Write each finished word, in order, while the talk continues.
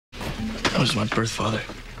That was my birth father.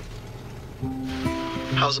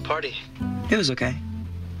 How's the party? It was okay.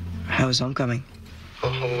 How was homecoming?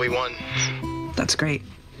 Well, we won. That's great.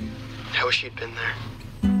 I wish you'd been there.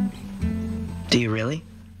 Do you really?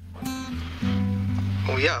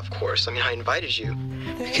 Well, yeah, of course. I mean, I invited you.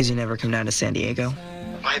 Because you never come down to San Diego?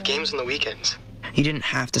 I have games on the weekends. You didn't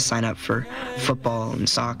have to sign up for football and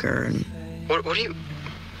soccer and...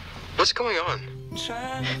 What's going on?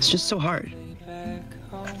 It's just so hard.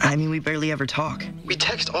 I mean, we barely ever talk. We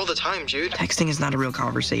text all the time, Jude. Texting is not a real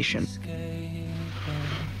conversation.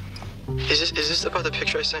 Is this about the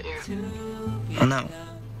picture I sent you? Oh, no.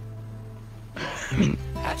 I mean,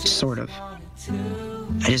 sort of.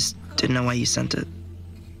 I just didn't know why you sent it.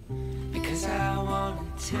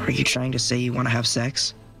 Are you trying to say you want to have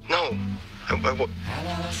sex? No. I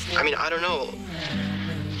mean, I don't know.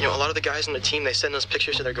 You know, a lot of the guys on the team, they send those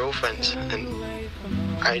pictures to their girlfriends, and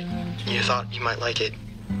you thought you might like it.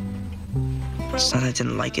 It's not that I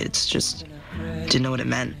didn't like it, it's just I didn't know what it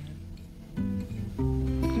meant.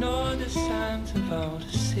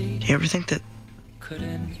 Do you ever think that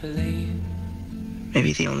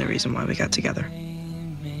maybe the only reason why we got together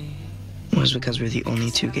was because we're the only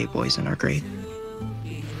two gay boys in our grade?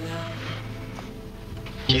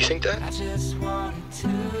 Do you think that?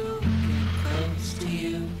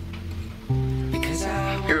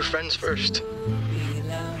 We were friends first.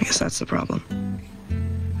 I guess that's the problem.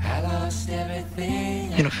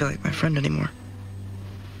 You don't feel like my friend anymore.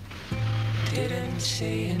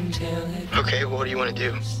 Okay, well, what do you want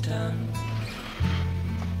to do?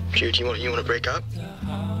 Jude, you want to break up?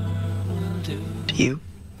 Do you?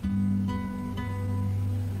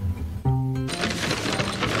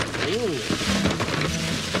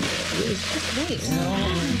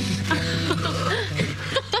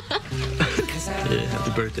 Yeah,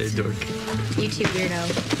 happy birthday, dork. You too,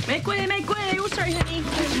 weirdo. Make way, make way. Oh, sorry, honey.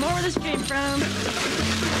 There's more where this came from.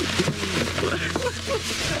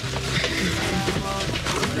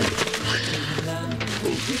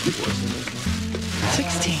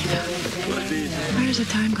 Where's the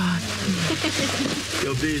time gone?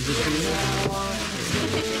 Yo, B, is this for you?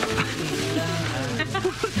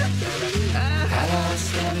 I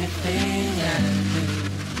lost everything I knew.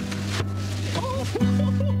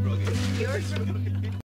 Yours.